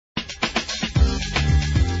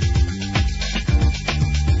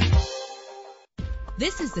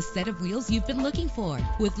This is the set of wheels you've been looking for.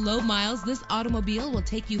 With low miles, this automobile will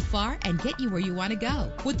take you far and get you where you want to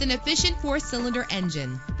go. With an efficient 4-cylinder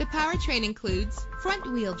engine, the powertrain includes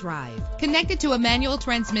front-wheel drive, connected to a manual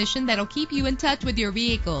transmission that'll keep you in touch with your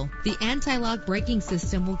vehicle. The anti-lock braking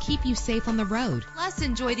system will keep you safe on the road. Plus,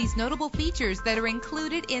 enjoy these notable features that are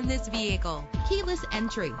included in this vehicle: keyless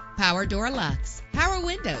entry, power door locks, power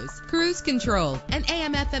windows, cruise control, an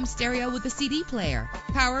AM/FM stereo with a CD player,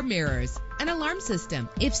 power mirrors, an alarm system.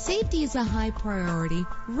 If safety is a high priority,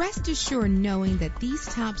 rest assured knowing that these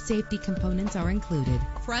top safety components are included: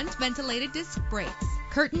 front ventilated disc brakes,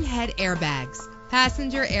 curtain head airbags,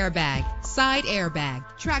 passenger airbag, side airbag,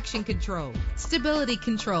 traction control, stability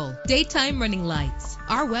control, daytime running lights.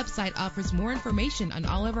 Our website offers more information on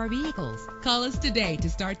all of our vehicles. Call us today to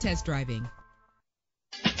start test driving.